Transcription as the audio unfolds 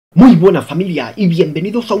buena familia y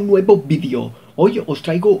bienvenidos a un nuevo vídeo. Hoy os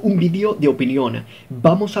traigo un vídeo de opinión.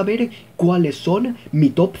 Vamos a ver cuáles son mi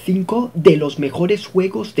top 5 de los mejores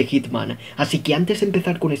juegos de Hitman. Así que antes de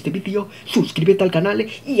empezar con este vídeo, suscríbete al canal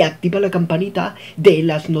y activa la campanita de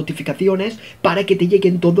las notificaciones para que te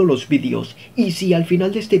lleguen todos los vídeos. Y si al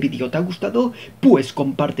final de este vídeo te ha gustado, pues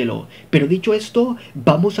compártelo. Pero dicho esto,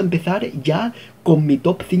 vamos a empezar ya con mi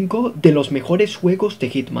top 5 de los mejores juegos de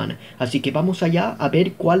Hitman. Así que vamos allá a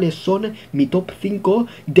ver cuáles son mi top 5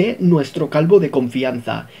 de nuestro calvo de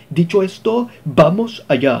confianza. Dicho esto, vamos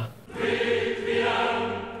allá.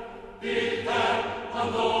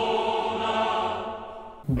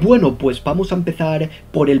 Bueno, pues vamos a empezar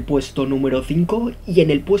por el puesto número 5 y en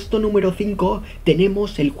el puesto número 5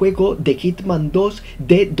 tenemos el juego de Hitman 2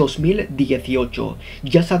 de 2018.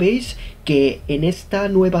 Ya sabéis que en esta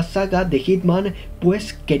nueva saga de Hitman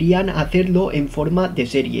pues querían hacerlo en forma de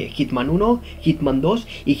serie. Hitman 1, Hitman 2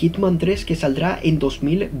 y Hitman 3 que saldrá en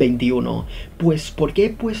 2021. Pues ¿por qué he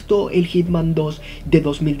puesto el Hitman 2 de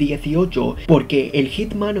 2018? Porque el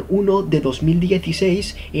Hitman 1 de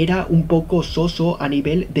 2016 era un poco soso a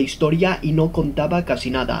nivel de historia y no contaba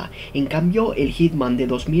casi nada. En cambio el Hitman de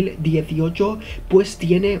 2018 pues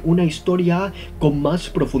tiene una historia con más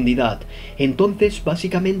profundidad. Entonces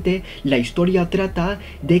básicamente la historia trata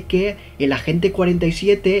de que el agente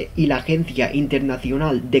 47 y la agencia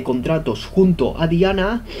internacional de contratos junto a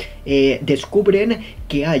Diana descubren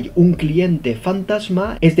que hay un cliente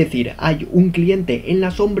fantasma, es decir, hay un cliente en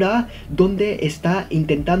la sombra donde está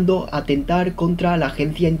intentando atentar contra la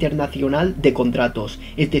agencia internacional de contratos,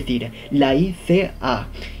 es decir, la ICA.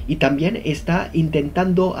 Y también está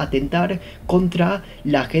intentando atentar contra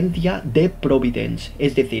la agencia de Providence,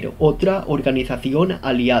 es decir, otra organización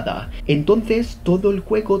aliada. Entonces todo el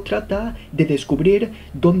juego trata de descubrir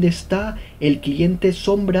dónde está el cliente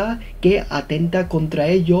sombra que atenta contra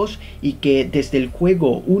ellos y que desde el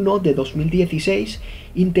juego 1 de 2016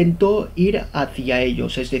 intentó ir hacia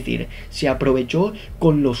ellos, es decir, se aprovechó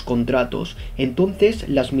con los contratos. Entonces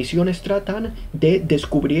las misiones tratan de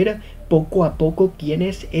descubrir poco a poco quién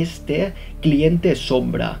es este cliente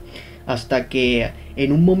sombra, hasta que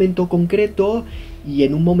en un momento concreto y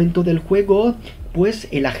en un momento del juego pues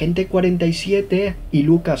el agente 47 y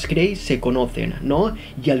Lucas Gray se conocen, ¿no?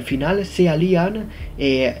 Y al final se alían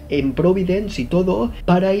en Providence y todo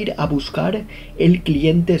para ir a buscar el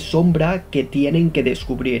cliente sombra que tienen que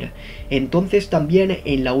descubrir. Entonces también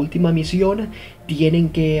en la última misión tienen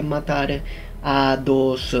que matar a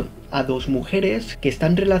dos mujeres que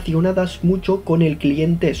están relacionadas mucho con el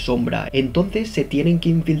cliente sombra. Entonces se tienen que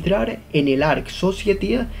infiltrar en el Ark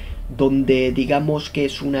Society, donde digamos que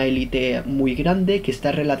es una élite muy grande que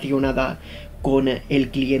está relacionada con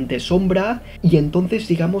el cliente sombra, y entonces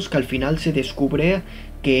digamos que al final se descubre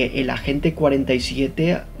que el agente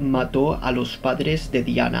 47 mató a los padres de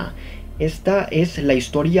Diana. Esta es la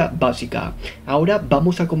historia básica. Ahora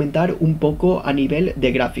vamos a comentar un poco a nivel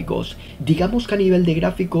de gráficos. Digamos que a nivel de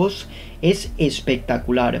gráficos es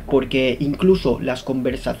espectacular, porque incluso las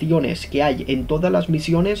conversaciones que hay en todas las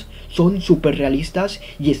misiones son súper realistas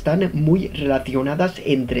y están muy relacionadas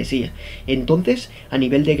entre sí. Entonces a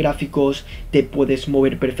nivel de gráficos te puedes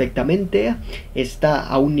mover perfectamente, está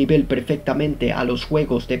a un nivel perfectamente a los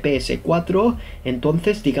juegos de PS4.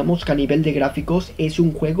 Entonces digamos que a nivel de gráficos es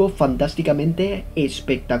un juego fantásticamente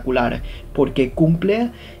espectacular, porque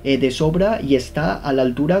cumple de sobra y está a la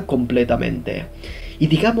altura completamente. Y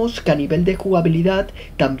digamos que a nivel de jugabilidad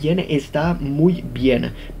también está muy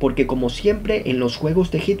bien, porque como siempre en los juegos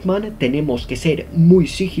de Hitman tenemos que ser muy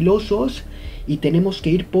sigilosos y tenemos que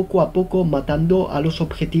ir poco a poco matando a los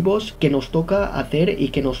objetivos que nos toca hacer y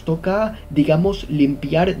que nos toca, digamos,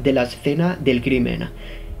 limpiar de la escena del crimen.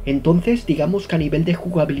 Entonces digamos que a nivel de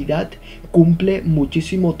jugabilidad cumple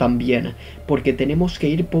muchísimo también, porque tenemos que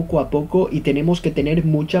ir poco a poco y tenemos que tener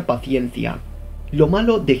mucha paciencia. Lo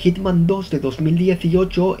malo de Hitman 2 de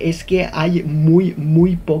 2018 es que hay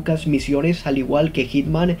muy pocas misiones, al igual que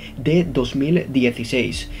Hitman de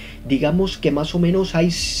 2016. Digamos que más o menos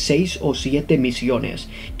hay 6 o 7 misiones,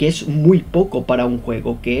 que es muy poco para un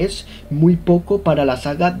juego, que es muy poco para la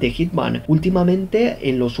saga de Hitman. Últimamente,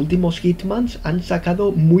 en los últimos Hitmans han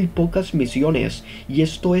sacado muy pocas misiones, y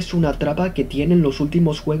esto es una traba que tienen los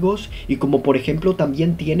últimos juegos, y como por ejemplo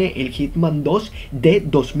también tiene el Hitman 2 de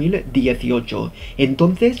 2018.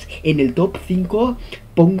 Entonces, en el top 5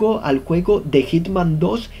 pongo al juego de Hitman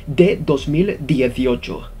 2 de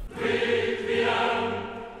 2018.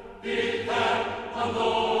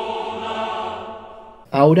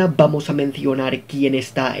 Ahora vamos a mencionar quién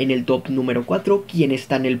está en el top número 4, quién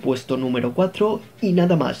está en el puesto número 4 y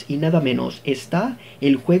nada más y nada menos está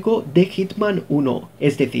el juego de Hitman 1,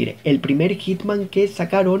 es decir, el primer Hitman que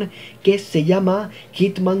sacaron, que se llama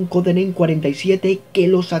Hitman Codename 47, que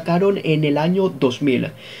lo sacaron en el año 2000.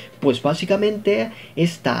 Pues básicamente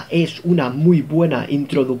esta es una muy buena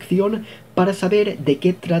introducción para saber de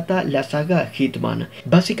qué trata la saga Hitman.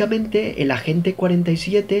 Básicamente el agente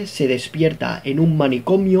 47 se despierta en un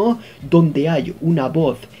manicomio donde hay una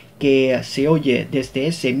voz que se oye desde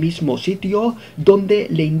ese mismo sitio donde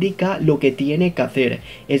le indica lo que tiene que hacer.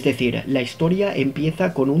 Es decir, la historia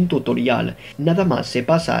empieza con un tutorial. Nada más se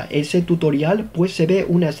pasa ese tutorial, pues se ve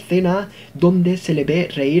una escena donde se le ve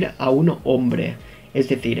reír a un hombre. Es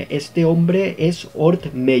decir, este hombre es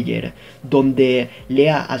Ort Meyer, donde le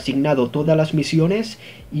ha asignado todas las misiones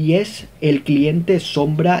y es el cliente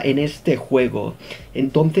sombra en este juego.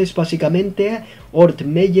 Entonces, básicamente, Ort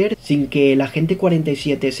Meyer, sin que el agente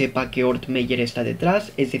 47 sepa que Ort Meyer está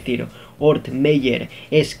detrás, es decir, Ort Meyer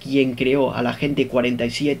es quien creó al agente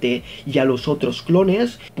 47 y a los otros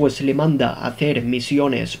clones, pues le manda a hacer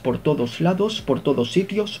misiones por todos lados, por todos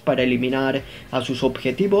sitios, para eliminar a sus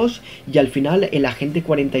objetivos, y al final el agente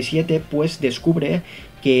 47 pues descubre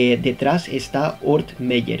que detrás está Ort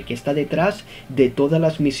Meyer, que está detrás de todas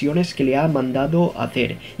las misiones que le ha mandado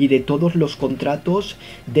hacer y de todos los contratos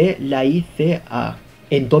de la ICA.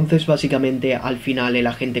 Entonces básicamente al final el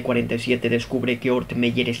agente 47 descubre que Ort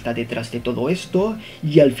Meyer está detrás de todo esto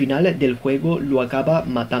y al final del juego lo acaba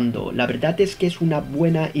matando. La verdad es que es una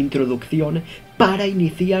buena introducción para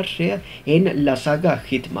iniciarse en la saga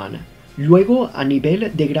Hitman. Luego, a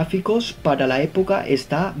nivel de gráficos, para la época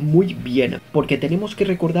está muy bien, porque tenemos que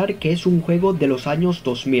recordar que es un juego de los años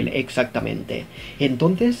 2000 exactamente.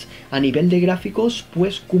 Entonces, a nivel de gráficos,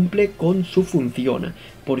 pues cumple con su función,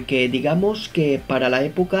 porque digamos que para la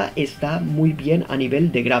época está muy bien a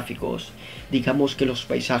nivel de gráficos. Digamos que los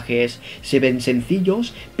paisajes se ven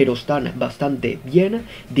sencillos, pero están bastante bien.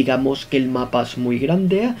 Digamos que el mapa es muy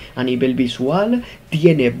grande a nivel visual,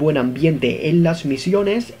 tiene buen ambiente en las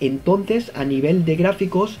misiones, entonces a nivel de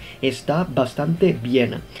gráficos está bastante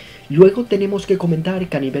bien. Luego tenemos que comentar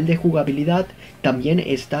que a nivel de jugabilidad también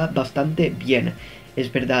está bastante bien.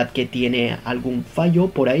 Es verdad que tiene algún fallo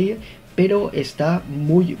por ahí, pero está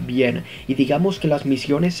muy bien, y digamos que las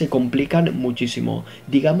misiones se complican muchísimo.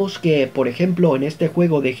 Digamos que, por ejemplo, en este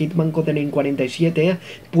juego de Hitman Codename 47,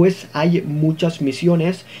 pues hay muchas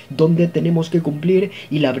misiones donde tenemos que cumplir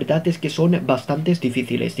y la verdad es que son bastante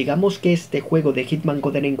difíciles. Digamos que este juego de Hitman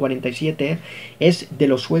Codename 47 es de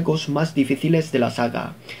los juegos más difíciles de la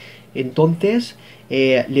saga. Entonces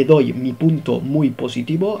le doy mi punto muy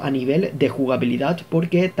positivo a nivel de jugabilidad,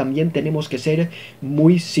 porque también tenemos que ser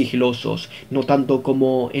muy sigilosos, no tanto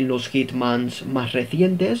como en los Hitmans más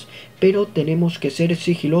recientes, pero tenemos que ser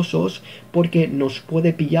sigilosos porque nos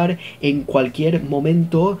puede pillar en cualquier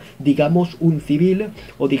momento, digamos un civil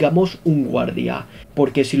o digamos un guardia,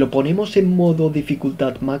 porque si lo ponemos en modo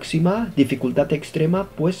dificultad máxima, dificultad extrema,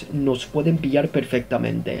 pues nos pueden pillar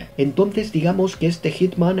perfectamente. Entonces digamos que este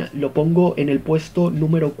Hitman lo pongo en el puesto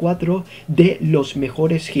número 4 de los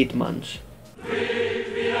mejores Hitmans.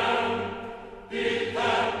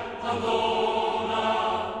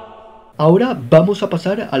 Ahora vamos a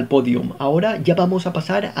pasar al podium, ahora ya vamos a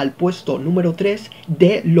pasar al puesto número 3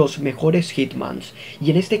 de los mejores Hitmans.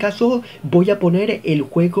 Y en este caso voy a poner el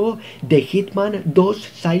juego de Hitman 2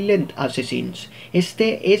 Silent Assassins.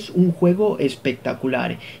 Este es un juego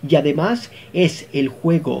espectacular y además es el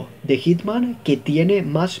juego de Hitman que tiene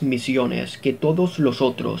más misiones que todos los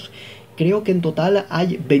otros. Creo que en total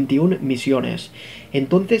hay 21 misiones.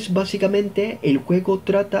 Entonces básicamente el juego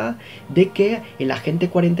trata de que el agente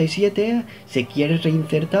 47 se quiere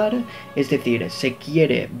reinsertar, es decir, se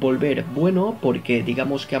quiere volver bueno porque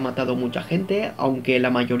digamos que ha matado mucha gente, aunque la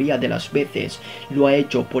mayoría de las veces lo ha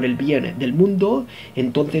hecho por el bien del mundo.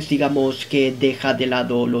 Entonces digamos que deja de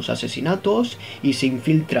lado los asesinatos y se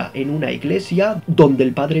infiltra en una iglesia donde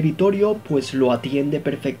el padre Vittorio pues lo atiende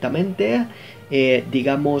perfectamente.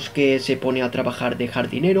 Digamos que se pone a trabajar de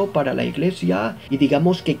jardinero para la iglesia y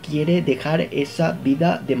digamos que quiere dejar esa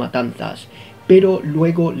vida de matanzas. Pero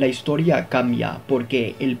luego la historia cambia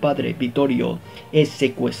porque el padre Vittorio es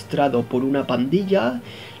secuestrado por una pandilla.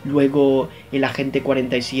 Luego el agente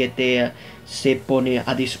 47 se pone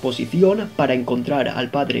a disposición para encontrar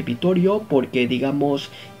al padre Vittorio porque digamos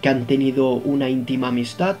que han tenido una íntima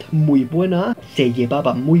amistad muy buena, se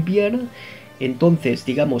llevaban muy bien. Entonces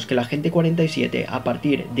digamos que la agente 47 a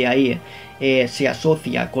partir de ahí se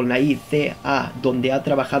asocia con la ICA, donde ha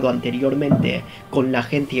trabajado anteriormente con la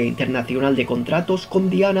Agencia Internacional de Contratos, con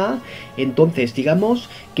Diana. Entonces digamos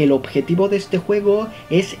que el objetivo de este juego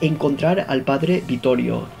es encontrar al padre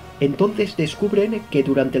Vittorio. Entonces descubren que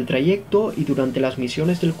durante el trayecto y durante las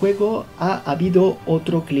misiones del juego ha habido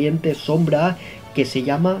otro cliente sombra que se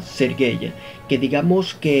llama Sergei, que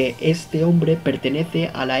digamos que este hombre pertenece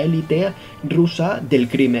a la élite rusa del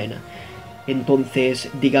crimen. Entonces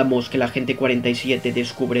digamos que la agente 47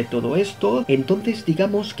 descubre todo esto. Entonces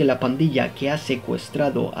digamos que la pandilla que ha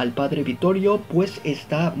secuestrado al padre Vittorio pues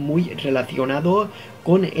está muy relacionado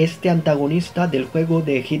con este antagonista del juego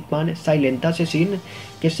de Hitman Silent Assassin,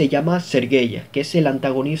 que se llama Sergei, que es el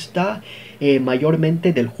antagonista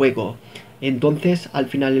mayormente del juego. Entonces, al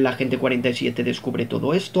final el agente 47 descubre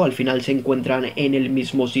todo esto, al final se encuentran en el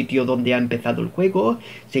mismo sitio donde ha empezado el juego,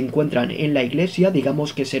 se encuentran en la iglesia,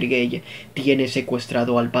 digamos que Sergei tiene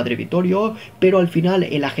secuestrado al padre Vittorio, pero al final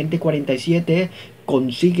el agente 47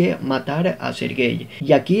 consigue matar a Sergei.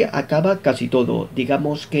 Y aquí acaba casi todo,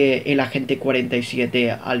 digamos que el agente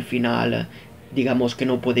 47 al final digamos que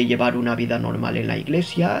no puede llevar una vida normal en la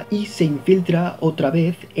iglesia y se infiltra otra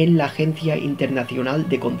vez en la Agencia Internacional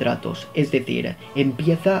de Contratos, es decir,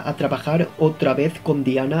 empieza a trabajar otra vez con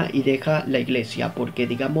Diana y deja la iglesia porque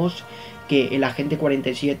digamos que el agente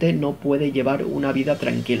 47 no puede llevar una vida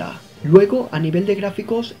tranquila. Luego, a nivel de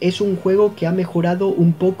gráficos, es un juego que ha mejorado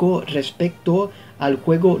un poco respecto al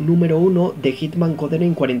juego número 1 de Hitman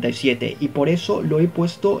Codename 47 y por eso lo he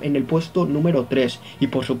puesto en el puesto número 3 y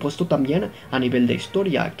por supuesto también a nivel de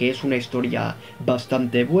historia, que es una historia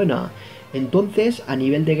bastante buena. Entonces, a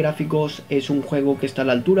nivel de gráficos es un juego que está a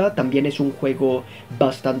la altura, también es un juego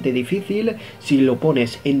bastante difícil si lo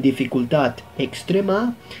pones en dificultad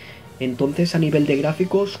extrema. Entonces a nivel de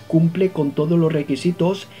gráficos cumple con todos los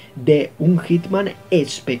requisitos de un Hitman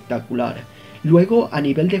espectacular. Luego a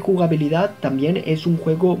nivel de jugabilidad también es un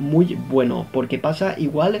juego muy bueno, porque pasa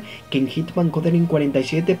igual que en Hitman Codename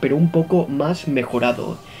 47 pero un poco más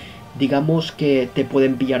mejorado. Digamos que te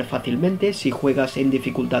pueden pillar fácilmente si juegas en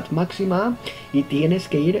dificultad máxima y tienes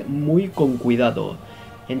que ir muy con cuidado.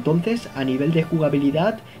 Entonces, a nivel de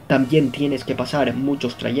jugabilidad, también tienes que pasar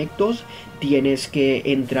muchos trayectos, tienes que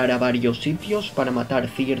entrar a varios sitios para matar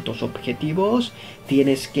ciertos objetivos,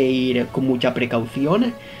 tienes que ir con mucha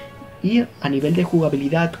precaución y a nivel de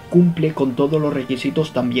jugabilidad cumple con todos los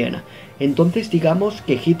requisitos también. Entonces digamos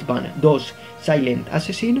que Hitman 2 Silent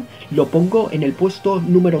Assassin lo pongo en el puesto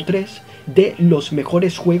número 3 de los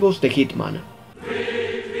mejores juegos de Hitman.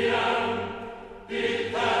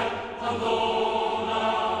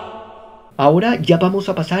 Ahora ya vamos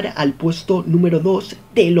a pasar al puesto número 2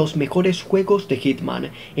 de los mejores juegos de Hitman.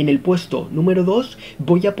 En el puesto número 2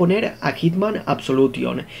 voy a poner a Hitman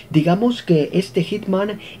Absolution. Digamos que este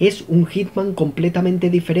Hitman es un Hitman completamente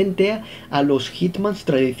diferente a los Hitmans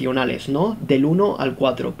tradicionales, ¿no? Del 1 al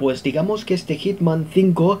 4. Pues digamos que este Hitman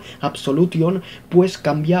 5 Absolution pues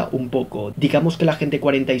cambia un poco. Digamos que la agente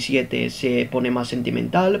 47 se pone más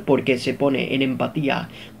sentimental porque se pone en empatía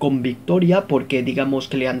con Victoria porque digamos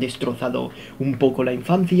que le han destrozado un poco la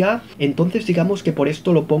infancia. Entonces digamos que por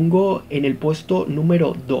esto lo pongo en el puesto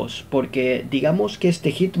número 2 porque digamos que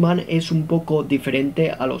este Hitman es un poco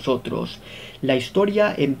diferente a los otros. La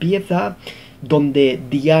historia empieza donde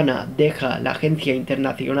Diana deja la Agencia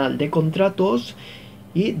Internacional de Contratos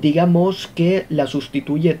y digamos que la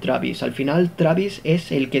sustituye Travis. Al final Travis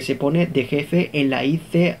es el que se pone de jefe en la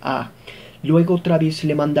ICA. Luego Travis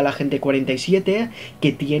le manda a la agente 47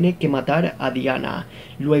 que tiene que matar a Diana.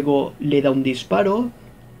 Luego le da un disparo,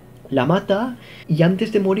 la mata y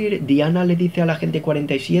antes de morir Diana le dice a la agente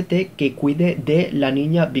 47 que cuide de la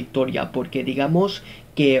niña Victoria porque digamos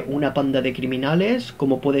que una panda de criminales,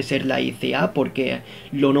 como puede ser la ICA, porque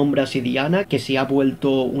lo nombra así Diana, que se ha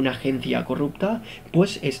vuelto una agencia corrupta,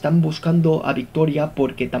 pues están buscando a Victoria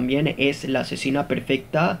porque también es la asesina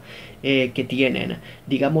perfecta que tienen.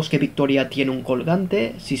 Digamos que Victoria tiene un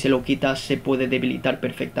colgante, si se lo quitas se puede debilitar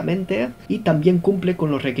perfectamente y también cumple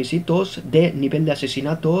con los requisitos de nivel de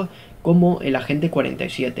asesinato como el agente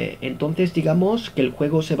 47. Entonces digamos que el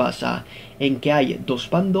juego se basa en que hay dos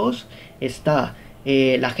bandos, está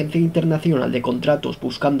la Agencia Internacional de Contratos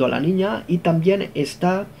buscando a la niña y también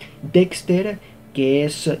está Dexter, que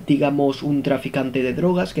es digamos un traficante de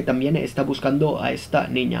drogas que también está buscando a esta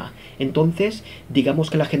niña. Entonces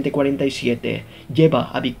digamos que la agente 47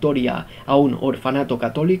 lleva a Victoria a un orfanato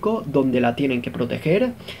católico donde la tienen que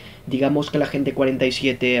proteger. digamos que la gente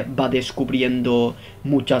 47 va descubriendo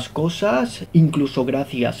muchas cosas, incluso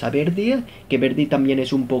gracias a Verdi, que Verdi también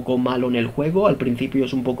es un poco malo en el juego, al principio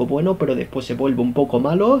es un poco bueno, pero después se vuelve un poco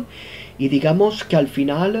malo, y digamos que al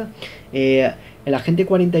final el agente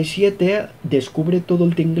 47 descubre todo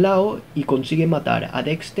el tinglao y consigue matar a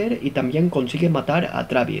Dexter y también consigue matar a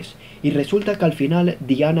Travis, y resulta que al final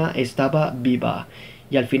Diana estaba viva,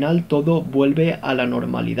 y al final todo vuelve a la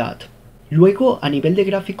normalidad. Luego, a nivel de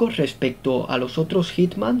gráficos respecto a los otros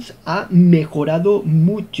Hitmans, ha mejorado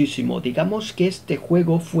muchísimo. Digamos que este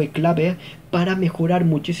juego fue clave para mejorar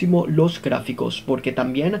muchísimo los gráficos, porque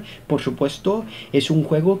también, por supuesto, es un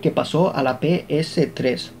juego que pasó a la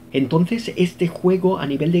PS3. Entonces este juego a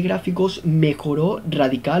nivel de gráficos mejoró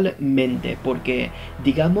radicalmente, porque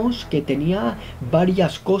digamos que tenía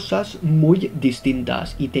varias cosas muy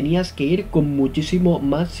distintas y tenías que ir con muchísimo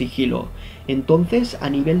más sigilo. Entonces a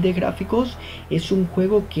nivel de gráficos es un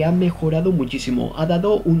juego que ha mejorado muchísimo, ha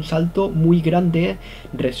dado un salto muy grande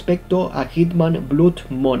respecto a Hitman Blood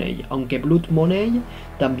Money, aunque Blood Money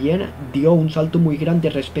también dio un salto muy grande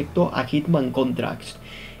respecto a Hitman Contracts.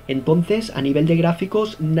 Entonces, a nivel de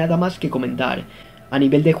gráficos, nada más que comentar. A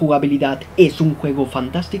nivel de jugabilidad, es un juego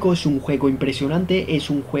fantástico, es un juego impresionante, es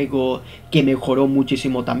un juego que mejoró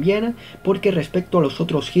muchísimo también, porque respecto a los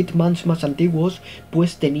otros Hitmans más antiguos,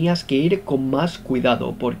 pues tenías que ir con más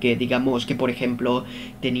cuidado, porque digamos que, por ejemplo,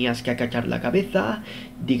 tenías que agachar la cabeza,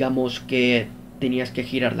 digamos que tenías que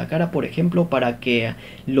girar la cara, por ejemplo, para que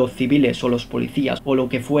los civiles o los policías o lo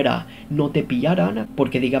que fuera no te pillaran,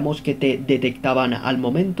 porque digamos que te detectaban al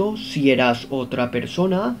momento si eras otra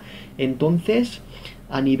persona. Entonces,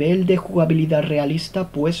 a nivel de jugabilidad realista,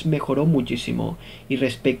 pues mejoró muchísimo. Y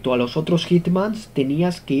respecto a los otros Hitmans,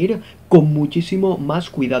 tenías que ir con muchísimo más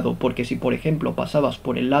cuidado, porque si por ejemplo pasabas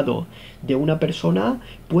por el lado de una persona,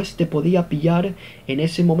 pues te podía pillar en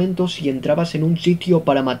ese momento si entrabas en un sitio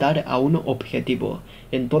para matar a un objetivo.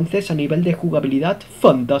 Entonces, a nivel de jugabilidad,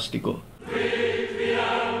 fantástico.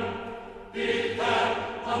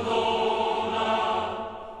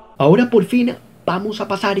 Ahora por fin vamos a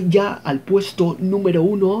pasar ya al puesto número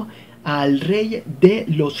 1, al rey de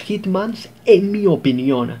los Hitmans en mi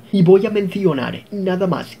opinión. Y voy a mencionar nada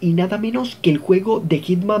más y nada menos que el juego de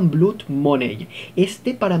Hitman Blood Money.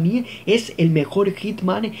 Este para mí es el mejor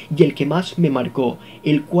Hitman y el que más me marcó.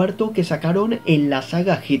 El cuarto que sacaron en la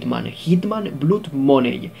saga Hitman, Hitman Blood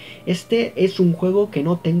Money. Este es un juego que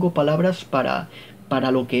no tengo palabras para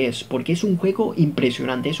lo que es, porque es un juego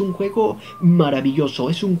impresionante, es un juego maravilloso,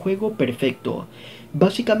 es un juego perfecto.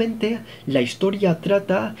 Básicamente, la historia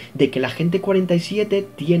trata de que la agente 47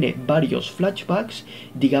 tiene varios flashbacks.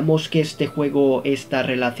 Digamos que este juego está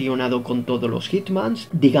relacionado con todos los Hitmans.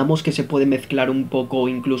 Digamos que se puede mezclar un poco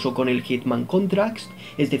incluso con el Hitman Contracts,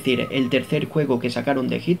 es decir, el tercer juego que sacaron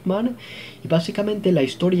de Hitman. Y básicamente la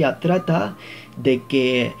historia trata de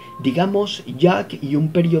que, digamos, Jack y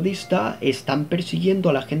un periodista están persiguiendo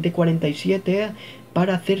a la agente 47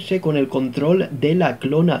 para hacerse con el control de la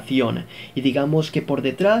clonación. Y digamos que por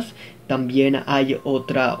detrás también hay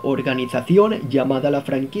otra organización llamada la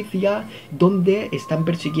franquicia, donde están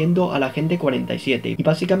persiguiendo a la agente 47. Y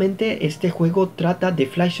básicamente este juego trata de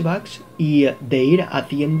flashbacks y de ir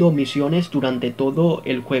haciendo misiones durante todo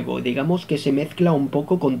el juego. Digamos que se mezcla un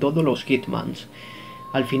poco con todos los Hitmans.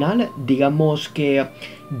 Al final, digamos que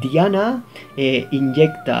Diana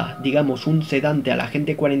inyecta, digamos, un sedante a la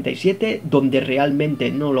agente 47, donde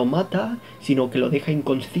realmente no lo mata, sino que lo deja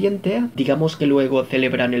inconsciente. Digamos que luego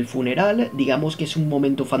celebran el funeral. Digamos que es un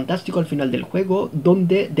momento fantástico al final del juego,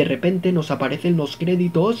 donde de repente nos aparecen los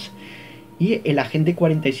créditos y el agente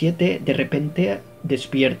 47 de repente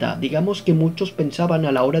despierta. Digamos que muchos pensaban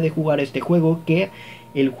a la hora de jugar este juego que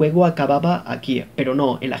el juego acababa aquí, pero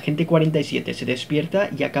no, el agente 47 se despierta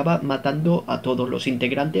y acaba matando a todos los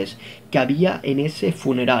integrantes que había en ese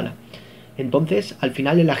funeral. Entonces, al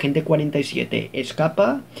final el agente 47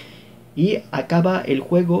 escapa y acaba el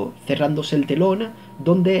juego cerrándose el telón,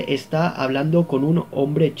 donde está hablando con un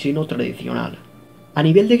hombre chino tradicional. A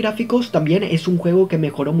nivel de gráficos también es un juego que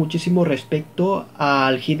mejoró muchísimo respecto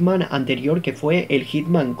al Hitman anterior, que fue el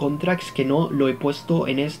Hitman Contracts, que no lo he puesto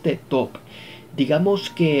en este top. Digamos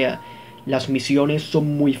que las misiones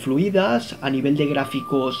son muy fluidas, a nivel de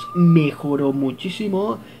gráficos mejoró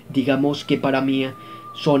muchísimo. Digamos que para mí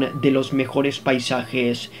son de los mejores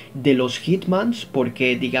paisajes de los Hitmans,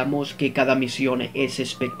 porque digamos que cada misión es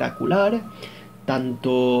espectacular.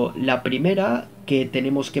 Tanto la primera, que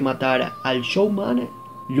tenemos que matar al showman,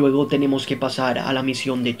 luego tenemos que pasar a la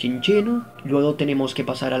misión de Chin Chin, luego tenemos que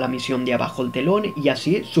pasar a la misión de abajo el telón y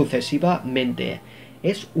así sucesivamente.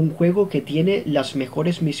 Es un juego que tiene las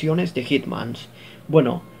mejores misiones de Hitmans.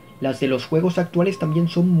 Bueno, Las de los juegos actuales también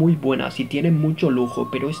son muy buenas y tienen mucho lujo,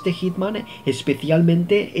 pero este Hitman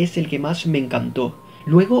especialmente es el que más me encantó.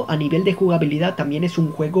 Luego, a nivel de jugabilidad también es un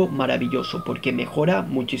juego maravilloso porque mejora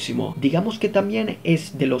muchísimo. Digamos que también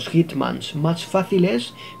es de los Hitmans más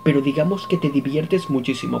fáciles, pero digamos que te diviertes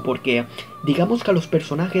muchísimo porque digamos que a los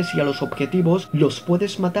personajes y a los objetivos los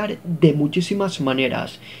puedes matar de muchísimas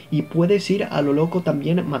maneras y puedes ir a lo loco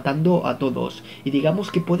también matando a todos. Y digamos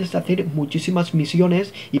que puedes hacer muchísimas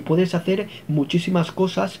misiones y puedes hacer muchísimas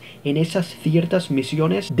cosas en esas ciertas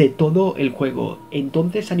misiones de todo el juego.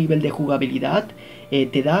 Entonces, a nivel de jugabilidad,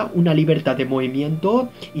 te da una libertad de movimiento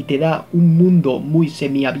y te da un mundo muy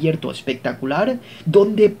semiabierto espectacular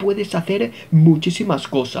donde puedes hacer muchísimas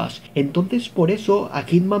cosas. Entonces, por eso a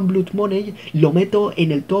Hitman Blood Money lo meto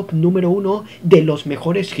en el top número 1 de los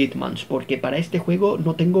mejores Hitmans, porque para este juego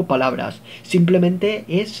no tengo palabras, simplemente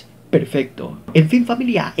es perfecto. En fin,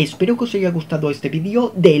 familia, espero que os haya gustado este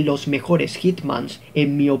vídeo de los mejores Hitmans,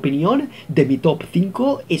 en mi opinión, de mi top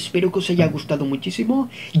 5. Espero que os haya gustado muchísimo.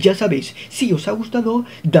 Ya sabéis, si os ha gustado,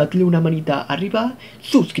 dadle una manita arriba,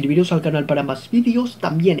 suscribiros al canal para más vídeos.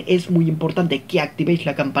 También es muy importante que activéis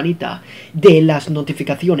la campanita de las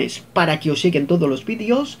notificaciones para que os lleguen todos los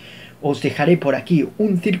vídeos. Os dejaré por aquí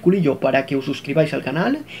un circulillo para que os suscribáis al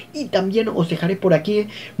canal y también os dejaré por aquí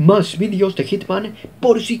más vídeos de Hitman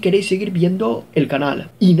por si queréis seguir viendo el canal.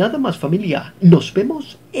 Y nada más, familia, nos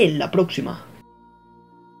vemos en la próxima.